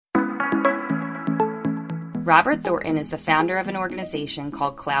Robert Thornton is the founder of an organization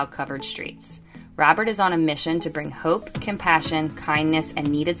called Cloud Covered Streets. Robert is on a mission to bring hope, compassion, kindness, and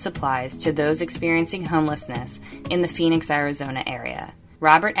needed supplies to those experiencing homelessness in the Phoenix, Arizona area.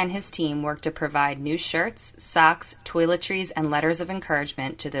 Robert and his team work to provide new shirts, socks, toiletries, and letters of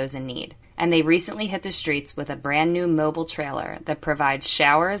encouragement to those in need. And they recently hit the streets with a brand new mobile trailer that provides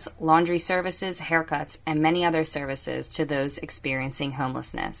showers, laundry services, haircuts, and many other services to those experiencing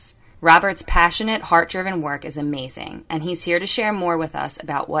homelessness. Robert's passionate, heart-driven work is amazing, and he's here to share more with us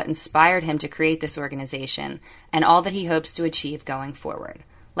about what inspired him to create this organization and all that he hopes to achieve going forward.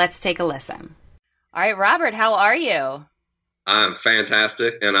 Let's take a listen. All right, Robert, how are you? I'm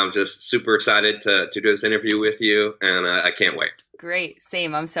fantastic, and I'm just super excited to do this interview with you, and I can't wait. Great.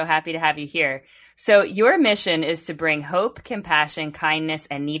 Same. I'm so happy to have you here. So your mission is to bring hope, compassion, kindness,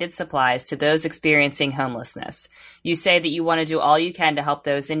 and needed supplies to those experiencing homelessness. You say that you want to do all you can to help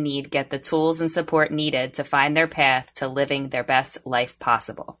those in need get the tools and support needed to find their path to living their best life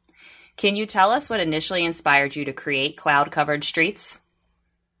possible. Can you tell us what initially inspired you to create Cloud Covered Streets?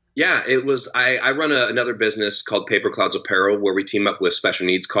 Yeah, it was, I run another business called Paper Clouds Apparel, where we team up with special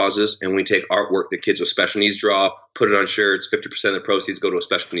needs causes, and we take artwork that kids with special needs draw, put it on shirts, 50% of the proceeds go to a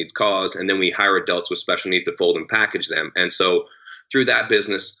special needs cause, and then we hire adults with special needs to fold and package them. And so through that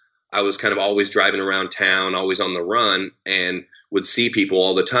business, I was kind of always driving around town, always on the run, and would see people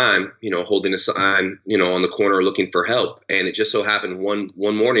all the time, holding a sign, on the corner looking for help. And it just so happened one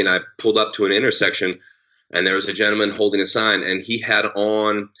morning I pulled up to an intersection, and there was a gentleman holding a sign, and he had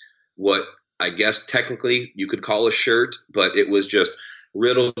on what I guess technically you could call a shirt, but it was just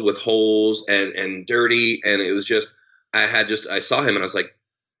riddled with holes and dirty. And it was just, I saw him and I was like,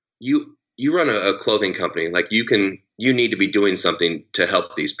 you run a clothing company. Like you need to be doing something to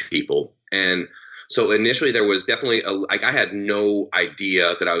help these people. And so initially there was definitely I had no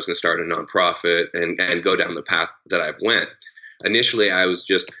idea that I was going to start a nonprofit and go down the path that I went. Initially I was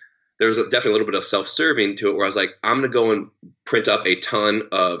just, there was definitely a little bit of self-serving to it where I was like, I'm going to go and print up a ton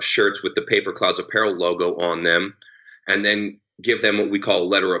of shirts with the Paper Clouds Apparel logo on them and then give them what we call a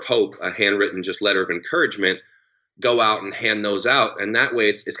letter of hope, a handwritten just letter of encouragement, go out and hand those out. And that way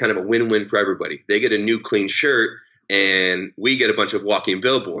it's kind of a win-win for everybody. They get a new clean shirt and we get a bunch of walking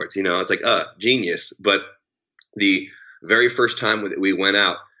billboards. I was like, genius. But the very first time that we went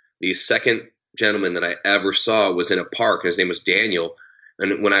out, the second gentleman that I ever saw was in a park. And his name was Daniel.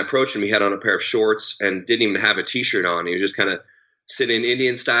 And when I approached him, he had on a pair of shorts and didn't even have a T-shirt on. He was just kind of sitting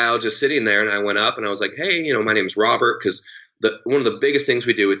Indian style, just sitting there. And I went up and I was like, hey, my name's Robert. Because one of the biggest things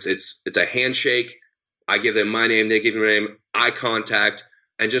we do, it's a handshake. I give them my name, they give me my name, eye contact,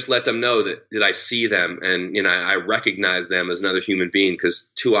 and just let them know that I see them and I recognize them as another human being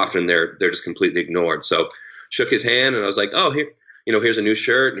because too often they're just completely ignored. So shook his hand and I was like, oh, here, here's a new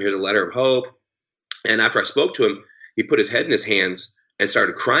shirt and here's a letter of hope. And after I spoke to him, he put his head in his hands and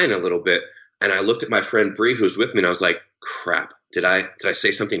started crying a little bit. And I looked at my friend Bree, who was with me, and I was like, crap, did I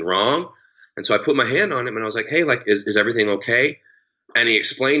say something wrong? And so I put my hand on him and I was like, hey, is everything okay? And he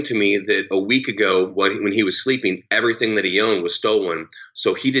explained to me that a week ago when he was sleeping, everything that he owned was stolen.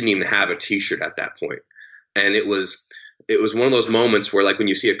 So he didn't even have a T-shirt at that point. And it was one of those moments where like when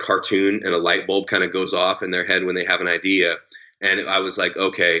you see a cartoon and a light bulb kind of goes off in their head when they have an idea. And I was like,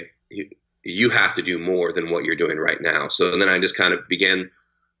 okay, you have to do more than what you're doing right now. So then I just kind of began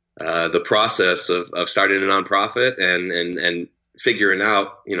the process of starting a nonprofit and figuring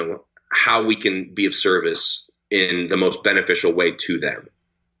out, how we can be of service in the most beneficial way to them.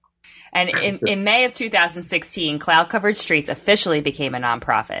 And in May of 2016, Cloud Covered Streets officially became a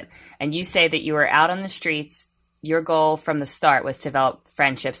nonprofit. And you say that you were out on the streets. Your goal from the start was to develop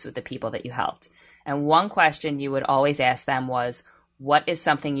friendships with the people that you helped. And one question you would always ask them was, what is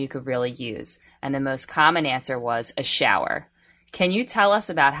something you could really use? And the most common answer was a shower. Can you tell us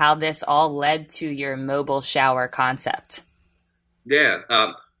about how this all led to your mobile shower concept? Yeah.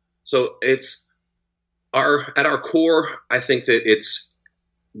 So it's at our core, I think that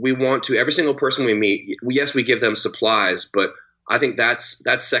we want to, every single person we meet, yes, we give them supplies, but I think that's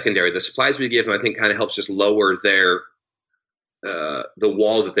secondary. The supplies we give them, I think kind of helps just lower their, the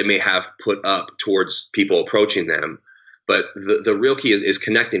wall that they may have put up towards people approaching them. But the real key is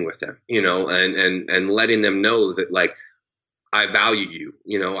connecting with them, and letting them know that like, I value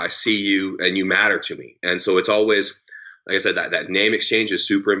you, I see you and you matter to me. And so it's always, like I said, that name exchange is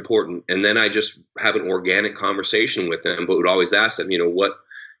super important. And then I just have an organic conversation with them, but would always ask them,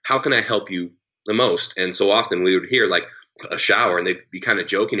 how can I help you the most? And so often we would hear like a shower and they'd be kind of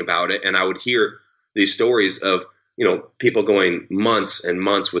joking about it. And I would hear these stories of, people going months and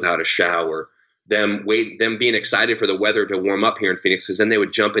months without a shower, them being excited for the weather to warm up here in Phoenix, because then they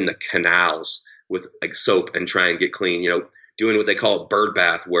would jump in the canals with like soap and try and get clean, doing what they call a bird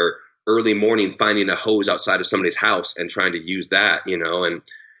bath, where early morning finding a hose outside of somebody's house and trying to use that,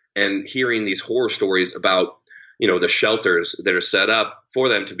 and hearing these horror stories about, the shelters that are set up for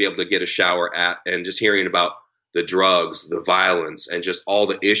them to be able to get a shower at, and just hearing about the drugs, the violence, and just all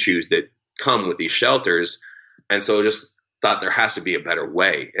the issues that come with these shelters. And so just thought there has to be a better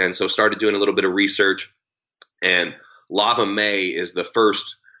way. And so started doing a little bit of research, and Lava Mae is the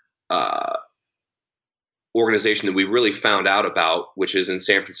first organization that we really found out about, which is in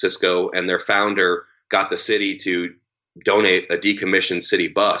San Francisco, and their founder got the city to donate a decommissioned city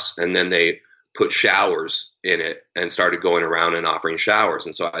bus, and then they put showers in it and started going around and offering showers.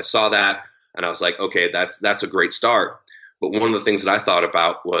 And so I saw that, and I was like, okay, that's a great start. But one of the things that I thought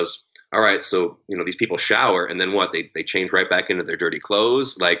about was, all right, so these people shower, and then what? They change right back into their dirty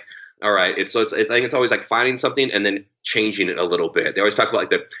clothes. Like, all right, I think it's always like finding something and then changing it a little bit. They always talk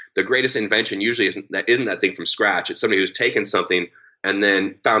about like the greatest invention usually isn't that thing from scratch. It's somebody who's taken something and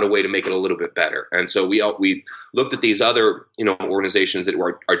then found a way to make it a little bit better. And so we looked at these other organizations that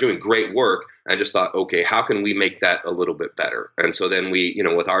are doing great work, and just thought, okay, how can we make that a little bit better? And so then we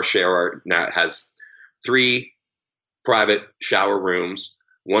with our shower, now it has 3 private shower rooms.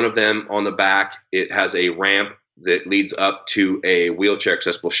 One of them on the back, it has a ramp that leads up to a wheelchair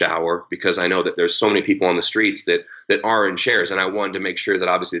accessible shower, because I know that there's so many people on the streets that are in chairs, and I wanted to make sure that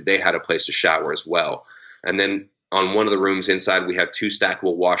obviously they had a place to shower as well. And then on one of the rooms inside, we have 2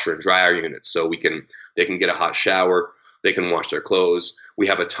 stackable washer and dryer units, so they can get a hot shower, they can wash their clothes. We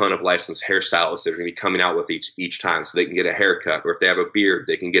have a ton of licensed hairstylists that are going to be coming out with each time, so they can get a haircut, or if they have a beard,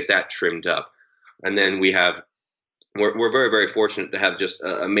 they can get that trimmed up. And then we're very, very fortunate to have just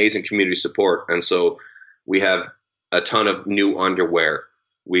amazing community support, and so we have a ton of new underwear.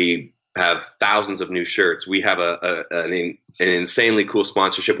 We have thousands of new shirts. We have an insanely cool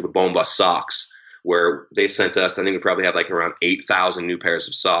sponsorship with the Bone Bus Socks, where they sent us, I think we probably have like around 8,000 new pairs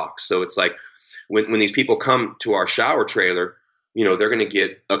of socks. So it's like when these people come to our shower trailer, they're going to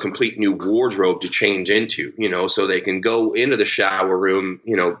get a complete new wardrobe to change into, so they can go into the shower room,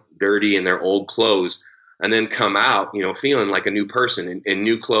 dirty in their old clothes, and then come out, feeling like a new person in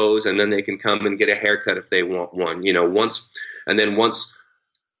new clothes. And then they can come and get a haircut if they want one,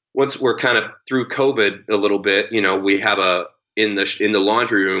 once we're kind of through COVID a little bit, we have in the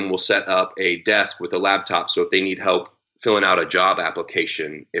laundry room, we'll set up a desk with a laptop. So if they need help filling out a job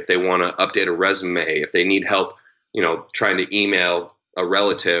application, if they want to update a resume, if they need help, trying to email a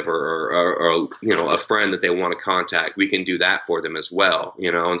relative or a friend that they want to contact, we can do that for them as well,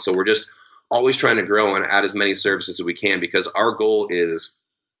 And so we're just always trying to grow and add as many services as we can, because our goal is,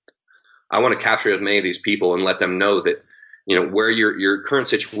 I want to capture as many of these people and let them know that, where your current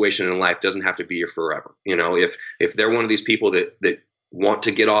situation in life doesn't have to be here forever. If they're one of these people that want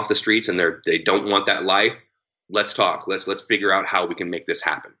to get off the streets and they don't want that life, let's talk. Let's figure out how we can make this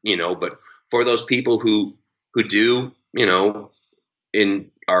happen. But for those people who do, that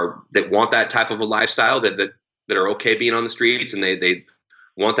want that type of a lifestyle, that are okay being on the streets, and they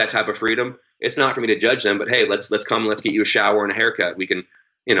want that type of freedom, it's not for me to judge them, but hey, let's come, let's get you a shower and a haircut. We can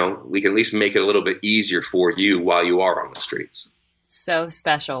at least make it a little bit easier for you while you are on the streets. So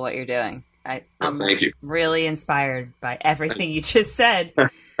special what you're doing. I'm thank you. Really inspired by everything you just said.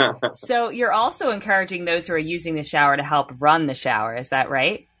 So you're also encouraging those who are using the shower to help run the shower. Is that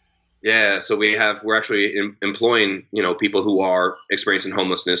right? Yeah. So we're actually employing, people who are experiencing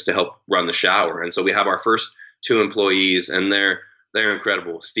homelessness to help run the shower. And so we have our first 2 employees, and they're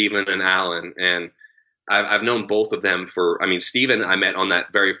incredible, Stephen and Alan. And I've known both of them Stephen, I met on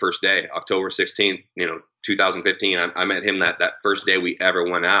that very first day, October 16th, 2015. I met him that first day we ever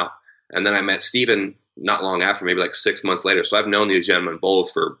went out. And then I met Stephen not long after, maybe like 6 months later. So I've known these gentlemen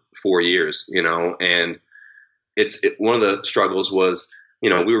both for 4 years, and one of the struggles was, we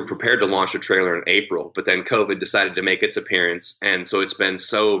were prepared to launch a trailer in April, but then COVID decided to make its appearance. And so it's been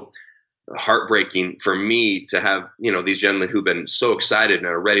so heartbreaking for me to have, these gentlemen who've been so excited and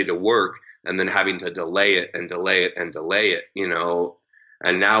are ready to work, and then having to delay it and delay it and delay it,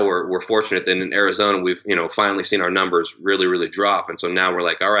 and now we're fortunate that in Arizona, we've, finally seen our numbers really, really drop. And so now we're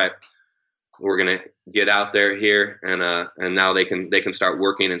like, all right, we're going to get out there here, and now they can start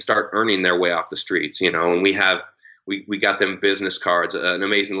working and start earning their way off the streets, and we got them business cards. An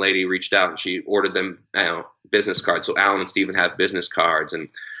amazing lady reached out and she ordered them business cards. So Alan and Stephen have business cards, and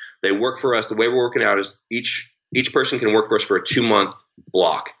they work for us. The way we're working out is each person can work for us for a 2-month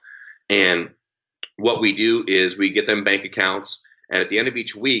block. And what we do is we get them bank accounts, and at the end of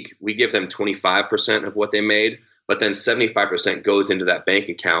each week, we give them 25% of what they made, but then 75% goes into that bank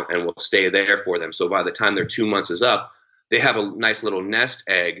account and will stay there for them. So by the time their 2 months is up, they have a nice little nest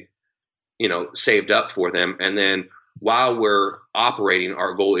egg, saved up for them. And then while we're operating,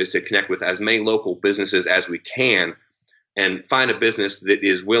 our goal is to connect with as many local businesses as we can and find a business that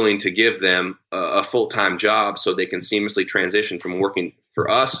is willing to give them a full-time job so they can seamlessly transition from working for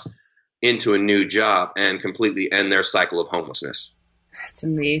us into a new job and completely end their cycle of homelessness. That's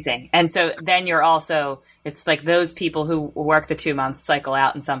amazing. And so then it's like those people who work the 2 months cycle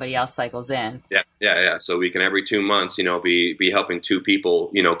out and somebody else cycles in. Yeah. So we can every 2 months, be helping two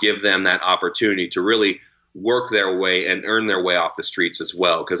people, give them that opportunity to really work their way and earn their way off the streets as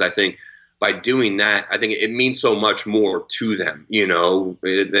well. Because I think by doing that, I think it means so much more to them,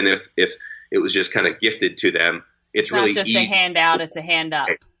 than if it was just kind of gifted to them. It's really not just a handout, it's a hand up.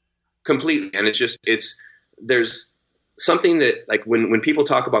 Completely. And there's something that, like, when people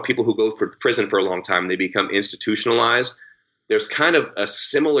talk about people who go for prison for a long time, they become institutionalized. There's kind of a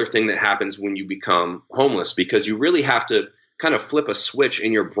similar thing that happens when you become homeless, because you really have to kind of flip a switch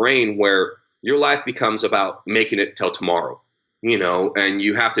in your brain where your life becomes about making it till tomorrow, and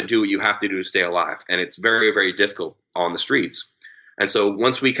you have to do what you have to do to stay alive. And it's very, very difficult on the streets. And so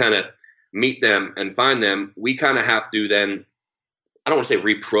once we kind of meet them and find them, we kind of have to then, I don't want to say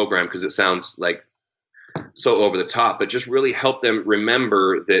reprogram because it sounds like so over the top, but just really help them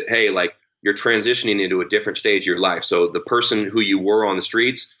remember that, hey, like, you're transitioning into a different stage of your life. So the person who you were on the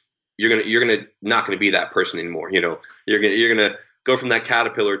streets, you're not gonna be that person anymore. You're gonna go from that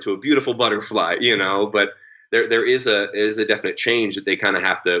caterpillar to a beautiful butterfly. But there is a definite change that they kind of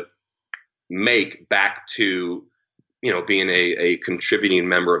have to make back to being a contributing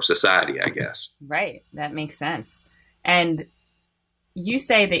member of society, I guess. Right, that makes sense. And you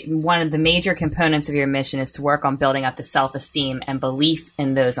say that one of the major components of your mission is to work on building up the self-esteem and belief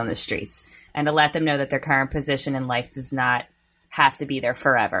in those on the streets, and to let them know that their current position in life does not have to be there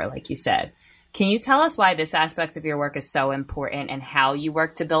forever, like you said. Can you tell us why this aspect of your work is so important and how you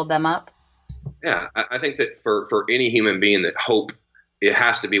work to build them up? Yeah, I think that for any human being, that hope, it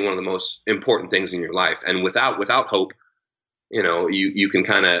has to be one of the most important things in your life. And without hope, you can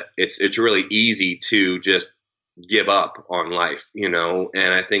kind of, it's really easy to just give up on life, and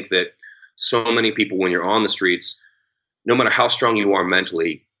I think that so many people, when you're on the streets, no matter how strong you are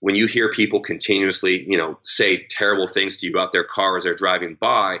mentally, when you hear people continuously, say terrible things to you about their car as they're driving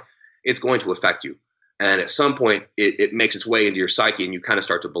by, it's going to affect you. And at some point it makes its way into your psyche and you kind of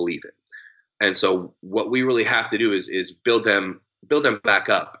start to believe it. And so what we really have to do is build them back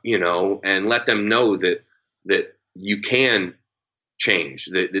up, and let them know that you can change,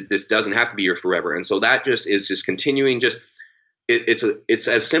 that this doesn't have to be your forever. And so that is continuing, it's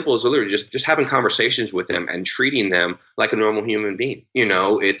as simple as literally just having conversations with them and treating them like a normal human being.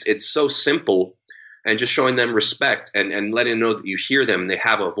 It's so simple, and just showing them respect and letting them know that you hear them and they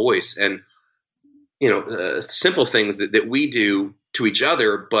have a voice, and simple things that we do to each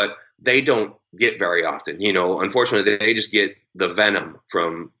other, but they don't get very often. Unfortunately, they just get the venom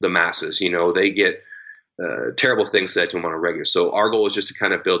from the masses. They get terrible things said to them on a regular. So our goal is just to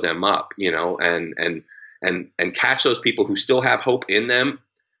kind of build them up, and catch those people who still have hope in them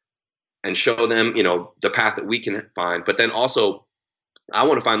and show them, the path that we can find. But then also, I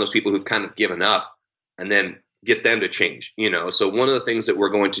want to find those people who've kind of given up and then get them to change, So one of the things that we're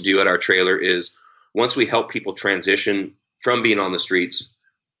going to do at our trailer is, once we help people transition from being on the streets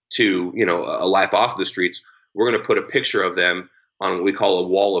to, a life off the streets, we're going to put a picture of them on what we call a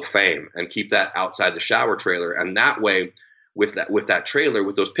wall of fame and keep that outside the shower trailer. And that way, with that trailer,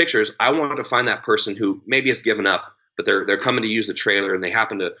 with those pictures, I want to find that person who maybe has given up, but they're coming to use the trailer, and they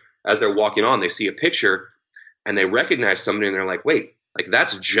happen to, as they're walking on, they see a picture and they recognize somebody, and they're like, wait, like,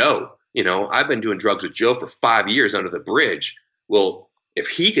 that's Joe. I've been doing drugs with Joe for 5 years under the bridge. Well, if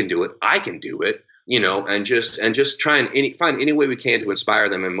he can do it, I can do it. And just try and find any way we can to inspire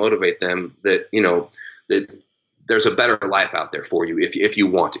them and motivate them that, that there's a better life out there for you if you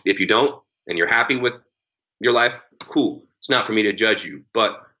want it. If you don't, and you're happy with your life, cool. It's not for me to judge you,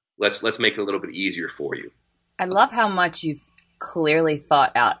 but let's make it a little bit easier for you. I love how much you've clearly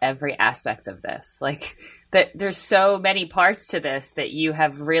thought out every aspect of this. Like, that there's so many parts to this that you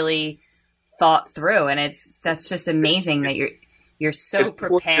have really thought through, and that's just amazing that you're so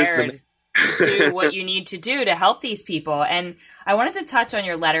prepared to do what you need to do to help these people. And I wanted to touch on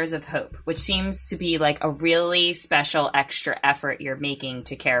your letters of hope, which seems to be like a really special extra effort you're making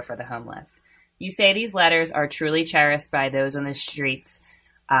to care for the homeless. You say these letters are truly cherished by those on the streets,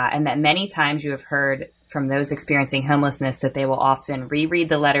 and that many times you have heard from those experiencing homelessness that they will often reread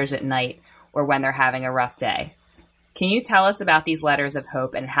the letters at night or when they're having a rough day. Can you tell us about these letters of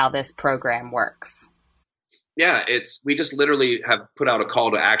hope and how this program works? Yeah, we just literally have put out a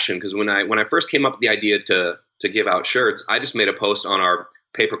call to action, because when I first came up with the idea to give out shirts, I just made a post on our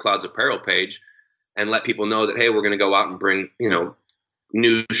Paper Clouds Apparel page and let people know that, hey, we're going to go out and bring,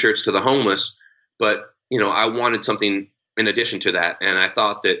 new shirts to the homeless. But, I wanted something in addition to that. And I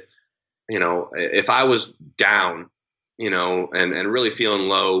thought that, if I was down, and really feeling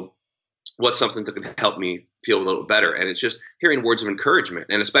low, what's something that could help me feel a little better? And it's just hearing words of encouragement,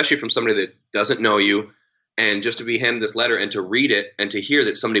 and especially from somebody that doesn't know you, and just to be handed this letter and to read it and to hear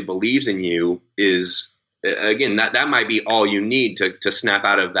that somebody believes in you is, again, that might be all you need to snap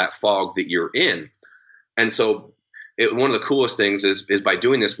out of that fog that you're in. And so one of the coolest things is by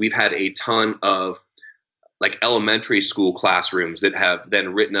doing this, we've had a ton of like elementary school classrooms that have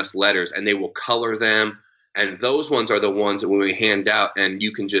then written us letters, and they will color them. And those ones are the ones that when we hand out, and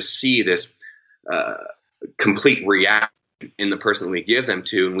you can just see this complete reaction in the person that we give them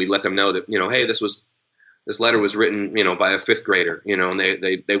to, and we let them know that, hey, this letter was written, by a fifth grader, and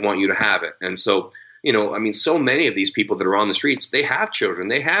they want you to have it. And so, so many of these people that are on the streets, they have children,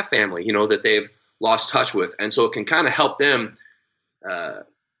 they have family, that they've lost touch with. And so it can kind of help them,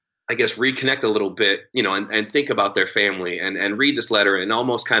 I guess, reconnect a little bit, and think about their family and read this letter and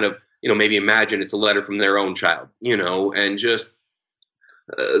almost kind of, maybe imagine it's a letter from their own child, and just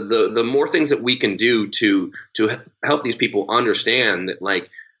the more things that we can do to help these people understand that, like,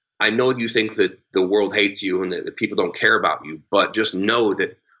 I know you think that the world hates you and that people don't care about you, but just know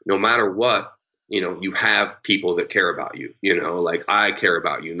that no matter what, you have people that care about you, like I care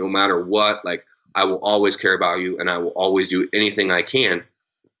about you no matter what, like I will always care about you, and I will always do anything I can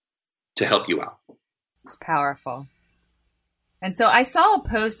to help you out. It's powerful. And so I saw a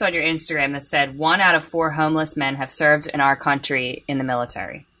post on your Instagram that said 1 out of 4 homeless men have served in our country in the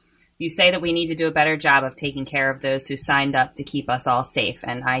military. You say that we need to do a better job of taking care of those who signed up to keep us all safe,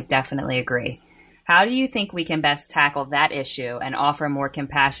 and I definitely agree. How do you think we can best tackle that issue and offer more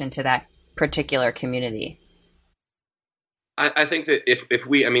compassion to that particular community? I think that if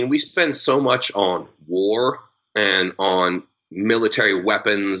we spend so much on war and on military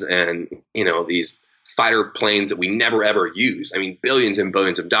weapons and, these fighter planes that we never ever use. I mean, billions and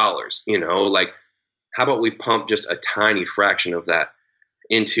billions of dollars, like how about we pump just a tiny fraction of that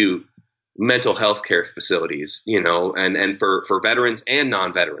into mental health care facilities, and for veterans and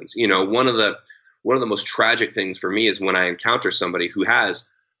non-veterans. One of the most tragic things for me is when I encounter somebody who has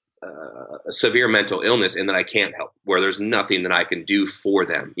a severe mental illness and that I can't help, where there's nothing that I can do for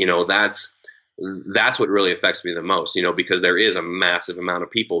them. That's what really affects me the most, because there is a massive amount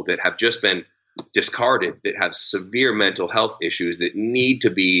of people that have just been discarded, that have severe mental health issues that need to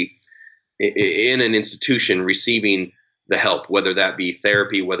be in an institution receiving the help, whether that be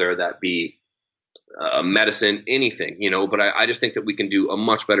therapy, whether that be medicine, anything, but I just think that we can do a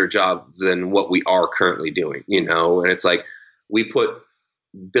much better job than what we are currently doing, and it's like we put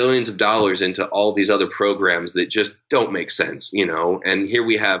billions of dollars into all these other programs that just don't make sense, and here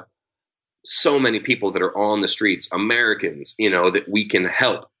we have so many people that are on the streets, Americans, that we can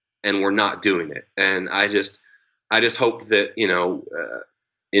help, and we're not doing it. And I just hope that,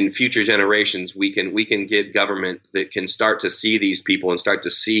 in future generations, we can get government that can start to see these people and start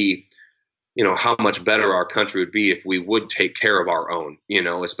to see, how much better our country would be if we would take care of our own,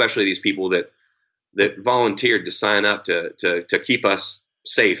 especially these people that volunteered to sign up to keep us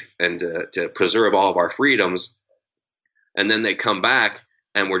safe and to preserve all of our freedoms. And then they come back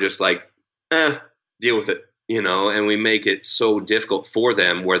and we're just like, deal with it, and we make it so difficult for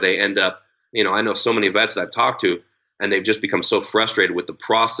them where they end up, I know so many vets that I've talked to, and they've just become so frustrated with the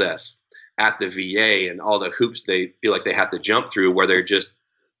process at the VA and all the hoops they feel like they have to jump through, where they just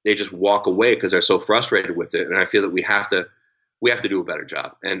walk away because they're so frustrated with it. And I feel that we have to do a better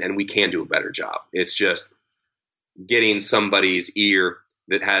job, and we can do a better job. It's just getting somebody's ear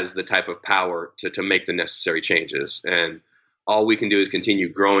that has the type of power to make the necessary changes. And all we can do is continue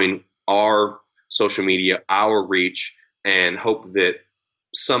growing our social media, our reach, and hope that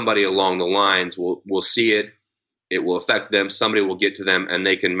somebody along the lines will see it. It will affect them. Somebody will get to them, and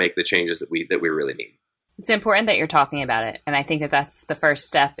they can make the changes that we really need. It's important that you're talking about it. And I think that that's the first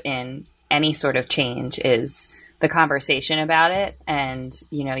step in any sort of change, is the conversation about it and,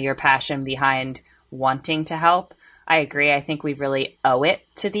 your passion behind wanting to help. I agree. I think we really owe it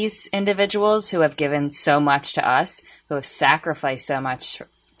to these individuals who have given so much to us, who have sacrificed so much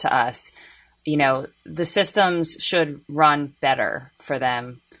to us. The systems should run better for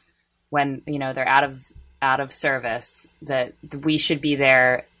them when, they're out of service, that we should be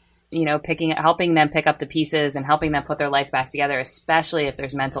there, helping them pick up the pieces and helping them put their life back together, especially if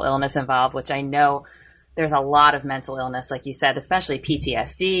there's mental illness involved, which I know there's a lot of mental illness, like you said, especially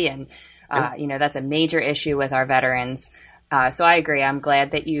PTSD. And, that's a major issue with our veterans. So I agree. I'm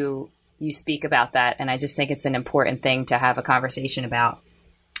glad that you speak about that. And I just think it's an important thing to have a conversation about.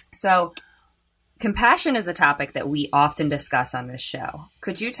 So compassion is a topic that we often discuss on this show.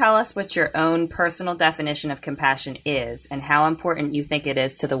 Could you tell us what your own personal definition of compassion is and how important you think it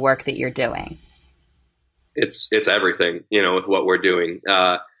is to the work that you're doing? It's everything, with what we're doing.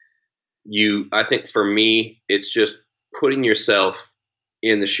 I think for me, it's just putting yourself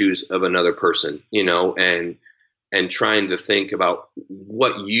in the shoes of another person, and trying to think about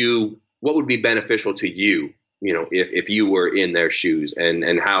what would be beneficial to you, if you were in their shoes,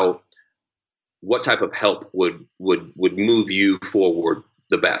 and what type of help would move you forward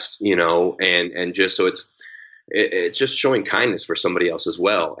the best, and just so it's just showing kindness for somebody else as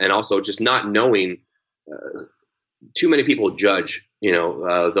well. And also just not knowing, too many people judge,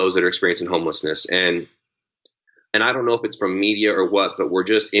 those that are experiencing homelessness. And I don't know if it's from media or what, but we're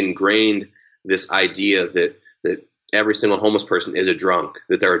just ingrained this idea that every single homeless person is a drunk,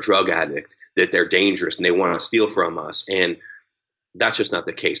 that they're a drug addict, that they're dangerous and they want to steal from us. And that's just not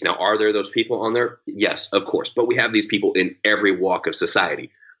the case. Now, are there those people on there? Yes, of course. But we have these people in every walk of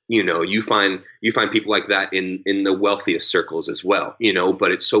society. You find people like that in the wealthiest circles as well,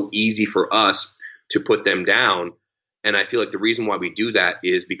 but it's so easy for us to put them down. And I feel like the reason why we do that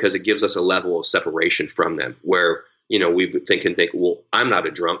is because it gives us a level of separation from them where, we think, well, I'm not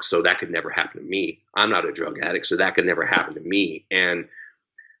a drunk, so that could never happen to me. I'm not a drug addict, so that could never happen to me. And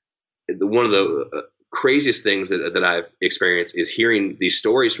one of the craziest things that I've experienced is hearing these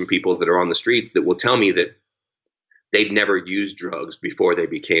stories from people that are on the streets that will tell me that they'd never used drugs before they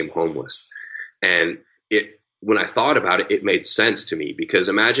became homeless. And when I thought about it, it made sense to me, because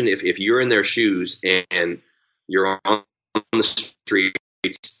imagine if you're in their shoes and you're on the streets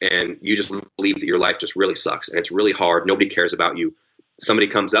and you just believe that your life just really sucks and it's really hard. Nobody cares about you. Somebody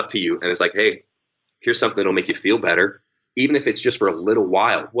comes up to you and it's like, hey, here's something that'll make you feel better. Even if it's just for a little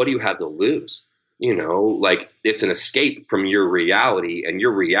while, what do you have to lose? It's an escape from your reality, and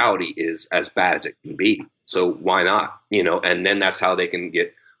your reality is as bad as it can be. So why not? And then that's how they can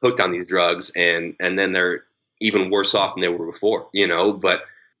get hooked on these drugs, and then they're even worse off than they were before, but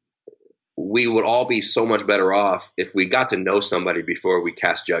we would all be so much better off if we got to know somebody before we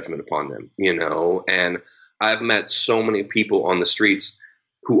cast judgment upon them, and I've met so many people on the streets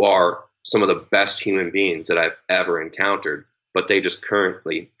who are some of the best human beings that I've ever encountered, but they just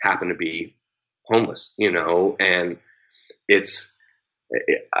currently happen to be homeless, and it's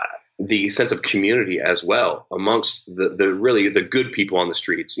the sense of community as well amongst the good people on the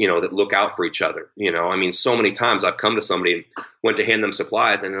streets, that look out for each other. So many times I've come to somebody and went to hand them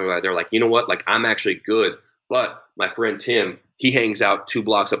supplies, and they're like, you know what, like, I'm actually good, but my friend Tim, he hangs out 2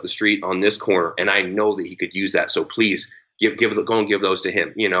 blocks up the street on this corner, and I know that he could use that. So please go and give those to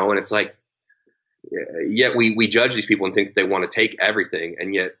him, and it's like, yet we judge these people and think they want to take everything.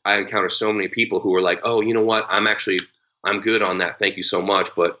 And yet I encounter so many people who are like, oh, you know what? I'm good on that. Thank you so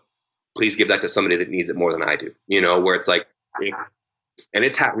much. But please give that to somebody that needs it more than I do, where it's like, and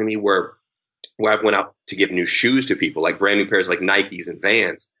it's happened to me where I've went out to give new shoes to people, like brand new pairs, like Nikes and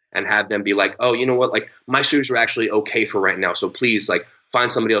Vans, and had them be like, oh, you know what? Like, my shoes are actually okay for right now. So please, like,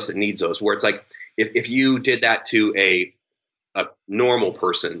 find somebody else that needs those. Where it's like, if you did that to a normal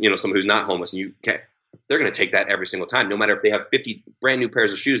person, someone who's not homeless, and they're going to take that every single time. No matter if they have 50 brand new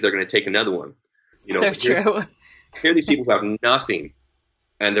pairs of shoes, they're going to take another one. So true. Here are these people who have nothing,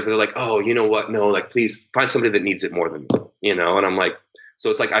 and they're like, oh, you know what? No, like, please find somebody that needs it more than me, and I'm like, so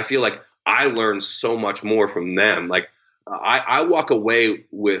it's like, I feel like I learn so much more from them. Like, I walk away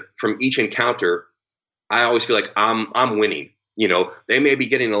from each encounter, I always feel like I'm winning. They may be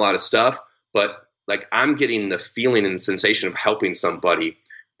getting a lot of stuff, but like, I'm getting the feeling and the sensation of helping somebody.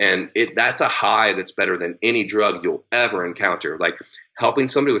 And that's a high that's better than any drug you'll ever encounter. Like, helping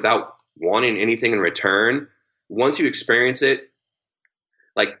somebody without wanting anything in return. Once you experience it,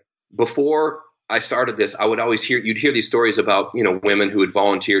 like, before I started this, I would always you'd hear these stories about, women who had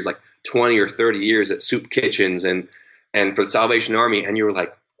volunteered like 20 or 30 years at soup kitchens and for the Salvation Army. And you were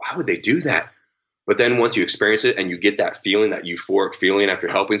like, why would they do that? But then once you experience it and you get that feeling, that euphoric feeling after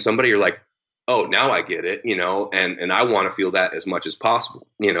helping somebody, you're like, oh, now I get it, and I want to feel that as much as possible.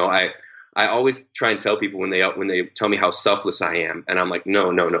 I always try and tell people when they tell me how selfless I am, and I'm like,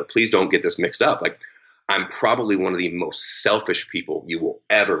 no, please don't get this mixed up. Like, I'm probably one of the most selfish people you will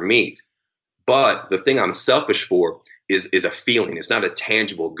ever meet. But the thing I'm selfish for is a feeling. It's not a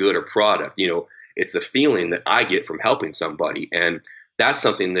tangible good or product. It's the feeling that I get from helping somebody. And that's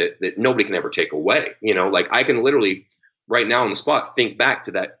something that nobody can ever take away. Like, I can literally right now on the spot think back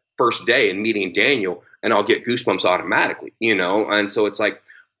to that first day and meeting Daniel, and I'll get goosebumps automatically, and so it's like,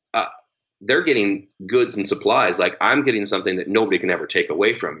 they're getting goods and supplies. Like, I'm getting something that nobody can ever take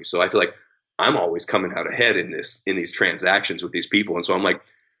away from me. So I feel like I'm always coming out ahead in these transactions with these people. And so I'm like,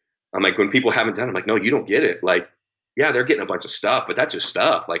 I'm like, when people haven't done it, I'm like, no, you don't get it. Like, yeah, they're getting a bunch of stuff, but that's just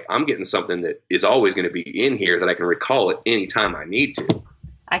stuff. Like, I'm getting something that is always going to be in here that I can recall at any time I need to.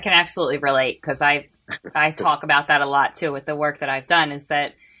 I can absolutely relate, because I talk about that a lot too with the work that I've done, is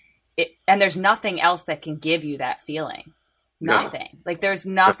that and there's nothing else that can give you that feeling. Nothing. No. Like, there's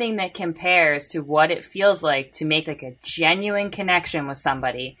nothing that compares to what it feels like to make like a genuine connection with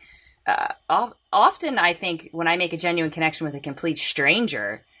somebody. Often I think when I make a genuine connection with a complete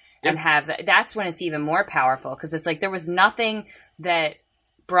stranger, and that's when it's even more powerful, because it's like there was nothing that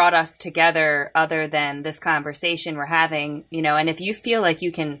brought us together other than this conversation we're having, and if you feel like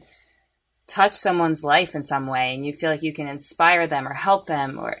you can touch someone's life in some way, and you feel like you can inspire them or help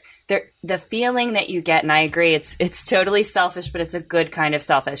them, or the feeling that you get, and I agree, it's totally selfish, but it's a good kind of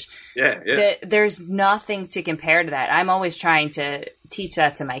selfish. Yeah. There's nothing to compare to that. I'm always trying to teach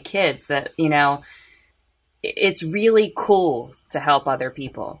that to my kids, that, it's really cool to help other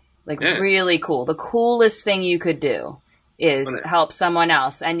people. Really cool. The coolest thing you could do is help someone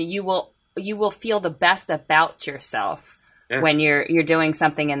else, and you will feel the best about yourself when you're doing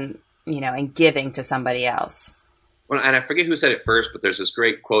something and giving to somebody else. Well, and I forget who said it first, but there's this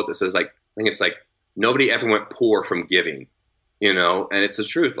great quote that says, like, I think it's like, nobody ever went poor from giving, and it's the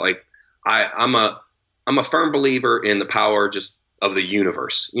truth. Like, I'm a firm believer in the power just of the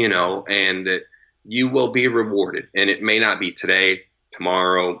universe, and that you will be rewarded, and it may not be today,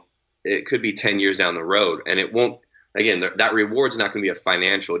 tomorrow, it could be 10 years down the road, and it won't, again, that reward's not going to be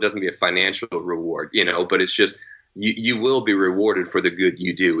it doesn't be a financial reward, but it's just, you will be rewarded for the good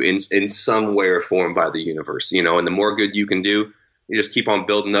you do in some way or form by the universe, and the more good you can do, you just keep on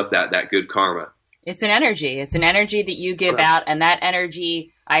building up that good karma. It's an energy. It's an energy that you give out, and that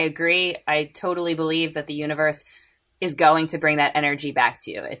energy, I agree, I totally believe that the universe is going to bring that energy back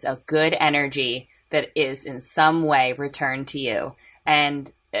to you. It's a good energy that is in some way returned to you.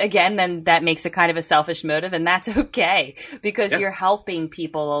 And again, then that makes it kind of a selfish motive, and that's okay, because you're helping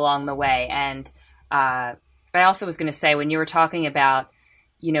people along the way. And I also was going to say, when you were talking about,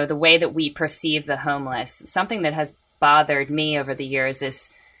 the way that we perceive the homeless, something that has bothered me over the years is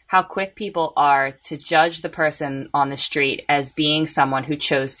how quick people are to judge the person on the street as being someone who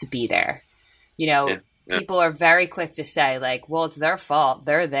chose to be there. People are very quick to say, like, well, it's their fault.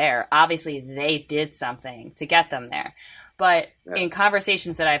 They're there. Obviously, they did something to get them there. But in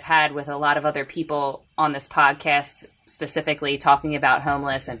conversations that I've had with a lot of other people on this podcast, specifically talking about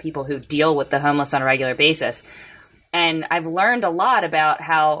homeless and people who deal with the homeless on a regular basis, and I've learned a lot about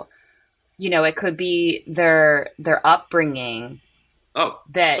how, it could be their upbringing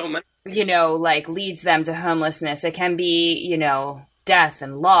that, so like leads them to homelessness. It can be, death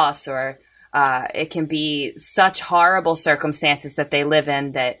and loss, or it can be such horrible circumstances that they live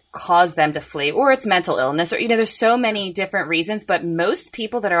in that cause them to flee, or it's mental illness, or, there's so many different reasons, but most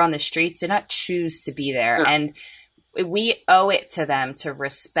people that are on the streets did not choose to be there. And we owe it to them to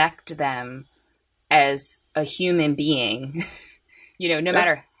respect them as a human being, no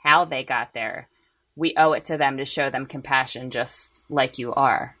matter how they got there. We owe it to them to show them compassion, just like you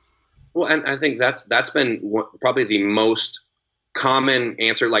are. Well, and I think that's been probably the most common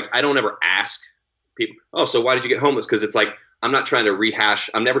answer. Like, I don't ever ask people, oh, so why did you get homeless? Because it's like, I'm never trying to rehash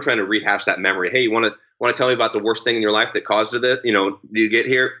that memory. Hey, you want to tell me about the worst thing in your life that caused this? Do you get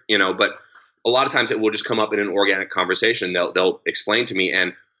here? But a lot of times it will just come up in an organic conversation. They'll explain to me,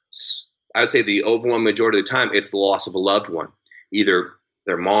 and I would say the overwhelming majority of the time, it's the loss of a loved one, either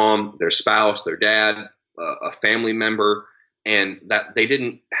their mom, their spouse, their dad, a family member, and that they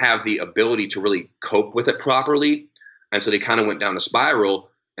didn't have the ability to really cope with it properly. And so they kind of went down a spiral,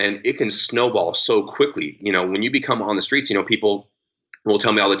 and it can snowball so quickly. When you become on the streets, people will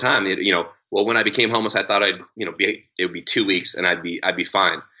tell me all the time, well, when I became homeless, I thought it would be 2 weeks and I'd be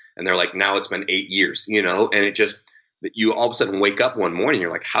fine. And they're like, now it's been 8 years, and it just, you all of a sudden wake up one morning,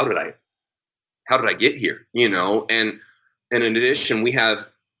 you're like, how did I get here? And in addition, we have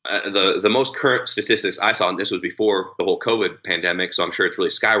the most current statistics I saw, and this was before the whole COVID pandemic, so I'm sure it's really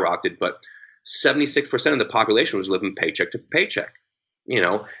skyrocketed, but 76% of the population was living paycheck to paycheck,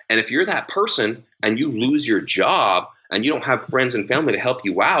 and if you're that person and you lose your job and you don't have friends and family to help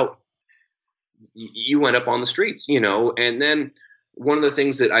you out, you end up on the streets, and then one of the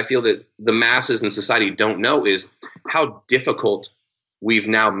things that I feel that the masses in society don't know is how difficult we've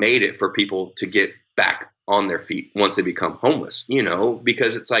now made it for people to get back on their feet once they become homeless,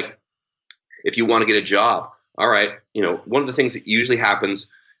 because it's like, if you want to get a job, all right, one of the things that usually happens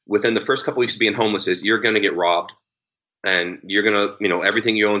within the first couple weeks of being homeless is you're going to get robbed, and you're going to,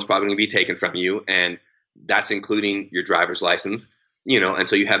 everything you own is probably going to be taken from you. And that's including your driver's license, and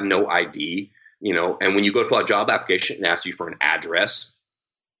so you have no ID, and when you go to fill out a job application, it asks you for an address.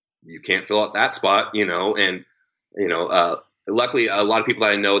 you can't fill out that spot, and, luckily a lot of people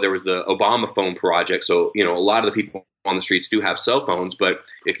that I know, there was the Obama phone project. So, a lot of the people on the streets do have cell phones, but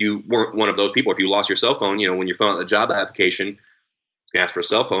if you weren't one of those people, if you lost your cell phone, when you're filling out the job application, you ask for a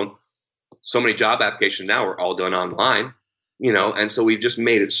cell phone. So many job applications now are all done online, and so we've just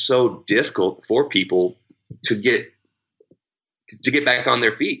made it so difficult for people to get back on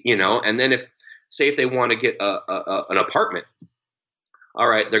their feet, and then if they want to get an apartment, all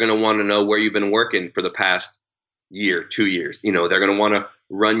right, they're going to want to know where you've been working for the past year, 2 years, they're going to want to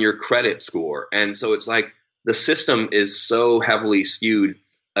run your credit score. And so it's like the system is so heavily skewed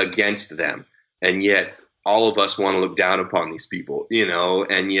against them. And yet all of us want to look down upon these people,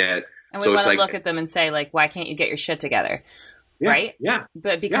 and yet. And we want to look at them and say, like, why can't you get your shit together? Yeah, right? Yeah.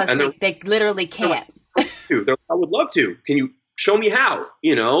 But because they literally can't. I would love to. Can you show me how?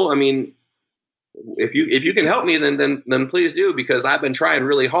 I mean, if you can help me, then please do, because I've been trying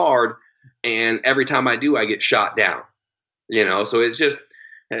really hard, and every time I do, I get shot down. So it's just,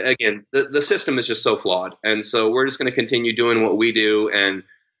 again, the system is just so flawed, and so we're just going to continue doing what we do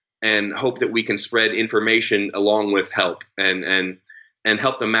and hope that we can spread information along with help and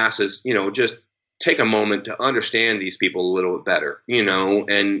help the masses. Just take a moment to understand these people a little bit better,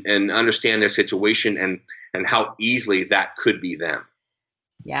 and understand their situation and how easily that could be them.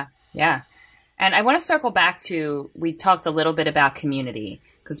 Yeah. Yeah. And I want to circle back to, we talked a little bit about community,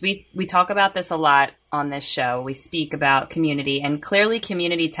 because we talk about this a lot on this show. We speak about community, and clearly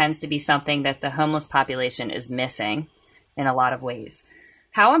community tends to be something that the homeless population is missing in a lot of ways.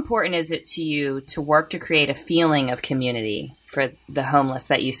 How important is it to you to work to create a feeling of community for the homeless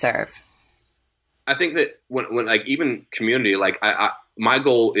that you serve? I think that when like even community, like my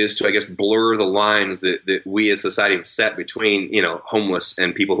goal is to, I guess, blur the lines that we as society have set between, homeless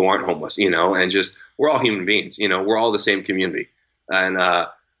and people who aren't homeless, and just, we're all human beings, we're all the same community, and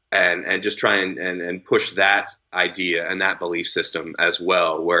just try and push that idea and that belief system as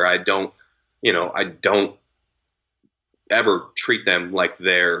well, where I don't ever treat them like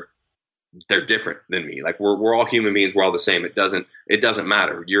they're different than me. Like we're all human beings. We're all the same. It doesn't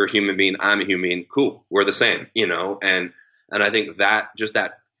matter. You're a human being. I'm a human being. Cool. We're the same, and I think that just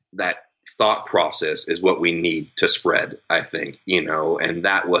that thought process is what we need to spread, I think, and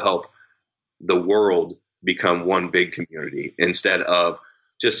that will help the world become one big community instead of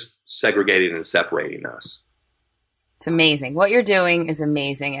just segregating and separating us. It's amazing. What you're doing is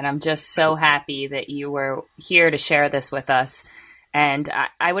amazing. And I'm just so happy that you were here to share this with us. And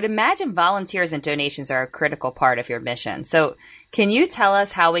I would imagine volunteers and donations are a critical part of your mission. So can you tell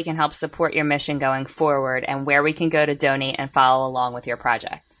us how we can help support your mission going forward, and where we can go to donate and follow along with your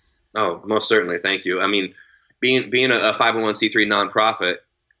project? Oh, most certainly. Thank you. I mean, being a 501c3 nonprofit,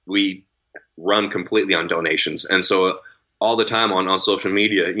 we run completely on donations. And so all the time on social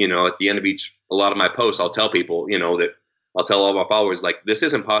media, at the end of a lot of my posts, I'll tell people, that I'll tell all my followers, like, this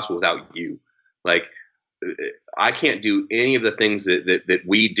isn't possible without you. Like, I can't do any of the things that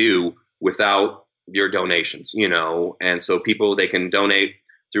we do without your donations, and so people, they can donate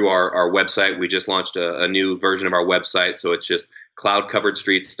through our website. We just launched a new version of our website. So it's just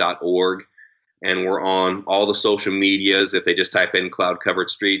cloudcoveredstreets.org. And we're on all the social medias. If they just type in Cloud Covered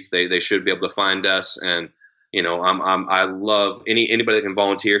Streets, they should be able to find us. And, I love anybody that can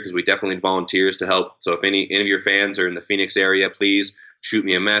volunteer, because we definitely need volunteers to help. So if any of your fans are in the Phoenix area, please shoot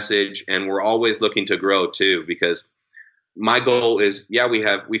me a message. And we're always looking to grow too, because my goal is,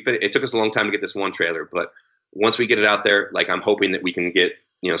 it took us a long time to get this one trailer, but once we get it out there, like, I'm hoping that we can get,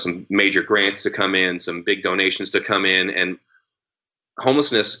 some major grants to come in, some big donations to come in. And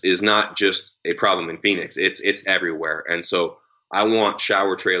homelessness is not just a problem in Phoenix. It's everywhere. And so I want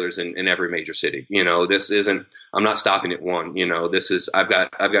shower trailers in every major city. I'm not stopping at one, I've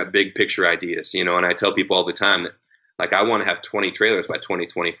got big picture ideas, and I tell people all the time that, like, I want to have 20 trailers by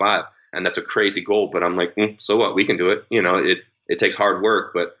 2025. And that's a crazy goal, but I'm like, so what? We can do it. It takes hard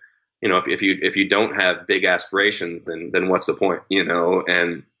work, but if you don't have big aspirations, then what's the point?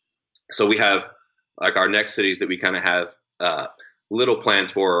 And so we have, like, our next cities that we kind of have little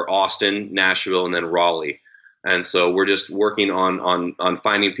plans for are Austin, Nashville, and then Raleigh. And so we're just working on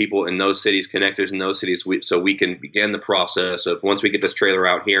finding people in those cities, connectors in those cities, so we can begin the process of, once we get this trailer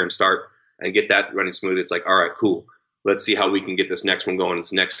out here and start and get that running smooth, it's like, all right, cool. Let's see how we can get this next one going in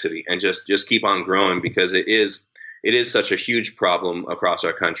this next city, and just keep on growing, because it is such a huge problem across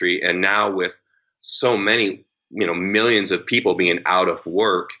our country. And now with so many, millions of people being out of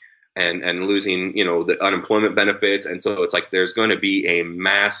work and losing, the unemployment benefits. And so it's like, there's going to be a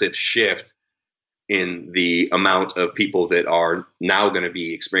massive shift in the amount of people that are now going to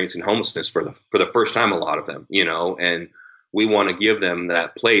be experiencing homelessness for the first time, a lot of them, and we want to give them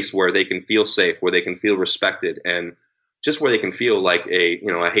that place where they can feel safe, where they can feel respected, and just where they can feel like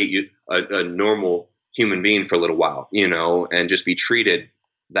a normal human being for a little while, and just be treated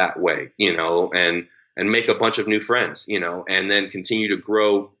that way, and make a bunch of new friends, and then continue to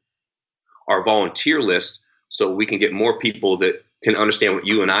grow our volunteer list so we can get more people that can understand what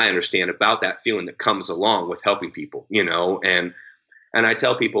you and I understand about that feeling that comes along with helping people, and I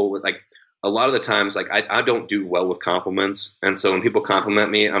tell people, like, a lot of the times, like, I don't do well with compliments. And so when people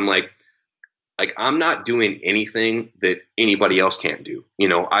compliment me, I'm like, I'm not doing anything that anybody else can't do.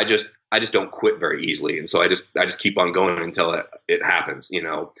 I just don't quit very easily. And so I just keep on going until it happens,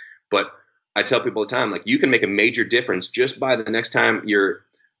 but I tell people all the time, like, you can make a major difference just by the next time you're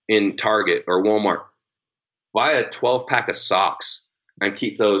in Target or Walmart, buy a 12-pack of socks and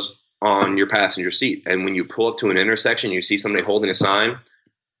keep those on your passenger seat. And when you pull up to an intersection, you see somebody holding a sign,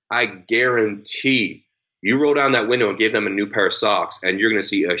 I guarantee you roll down that window and give them a new pair of socks, and you're going to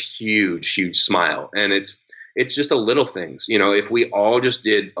see a huge, huge smile. And it's just the little things. If we all just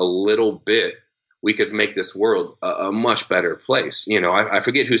did a little bit, we could make this world a much better place. I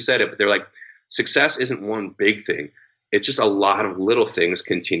forget who said it, but they're like, success isn't one big thing. It's just a lot of little things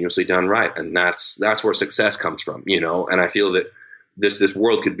continuously done right. And that's where success comes from, and I feel that this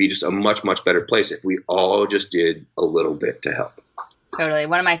world could be just a much, much better place if we all just did a little bit to help. Totally.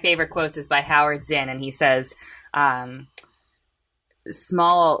 One of my favorite quotes is by Howard Zinn, and he says,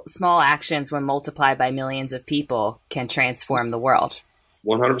 small actions when multiplied by millions of people can transform the world.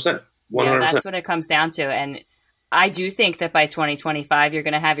 100%. 100%. Yeah, that's what it comes down to. And I do think that by 2025, you're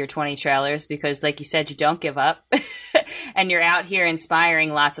going to have your 20 trailers because, like you said, you don't give up and you're out here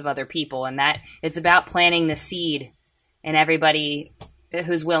inspiring lots of other people. And that it's about planting the seed in everybody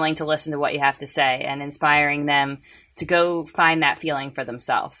who's willing to listen to what you have to say and inspiring them to go find that feeling for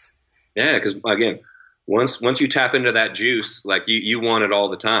themselves. Yeah, because again, once you tap into that juice, like you want it all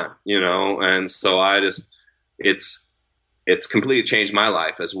the time, and so it's completely changed my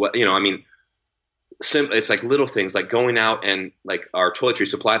life as well. It's like little things like going out and like our toiletry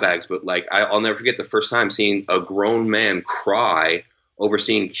supply bags, but like I'll never forget the first time seeing a grown man cry over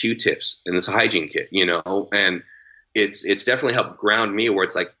seeing Q-tips in this hygiene kit, and it's definitely helped ground me where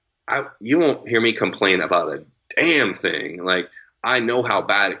it's like, you won't hear me complain about a damn thing. Like, I know how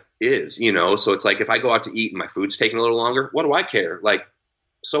bad it is, so it's like, if I go out to eat and my food's taking a little longer, what do I care? Like,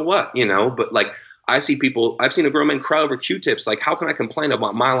 so what, but like, I've seen a grown man cry over Q-tips. Like, how can I complain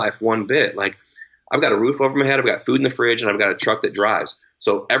about my life one bit? Like, I've got a roof over my head, I've got food in the fridge, and I've got a truck that drives.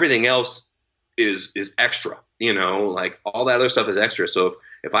 So everything else is extra, like all that other stuff is extra. So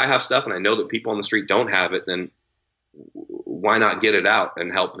if I have stuff and I know that people on the street don't have it, then why not get it out and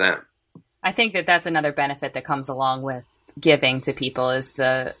help them? I think that that's another benefit that comes along with giving to people is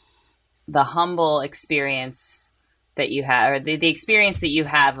the humble experience that you have, or the experience that you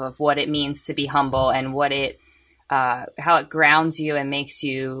have of what it means to be humble and what how it grounds you and makes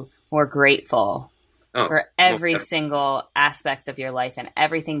you more grateful for every single aspect of your life and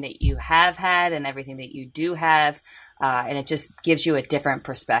everything that you have had and everything that you do have. And it just gives you a different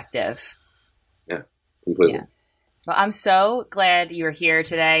perspective. Yeah, completely. Yeah. Well, I'm so glad you're here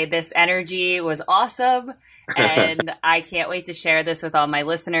today. This energy was awesome, and I can't wait to share this with all my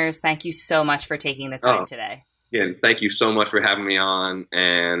listeners. Thank you so much for taking the time today. Again, thank you so much for having me on,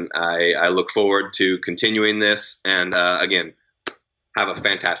 and I look forward to continuing this. And again, have a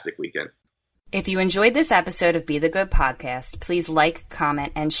fantastic weekend. If you enjoyed this episode of Be the Good Podcast, please like,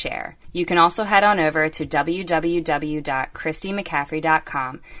 comment, and share. You can also head on over to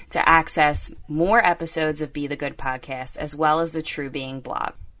www.christymccaffrey.com to access more episodes of Be the Good Podcast, as well as the True Being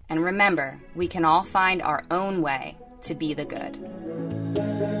blog. And remember, we can all find our own way to be the good.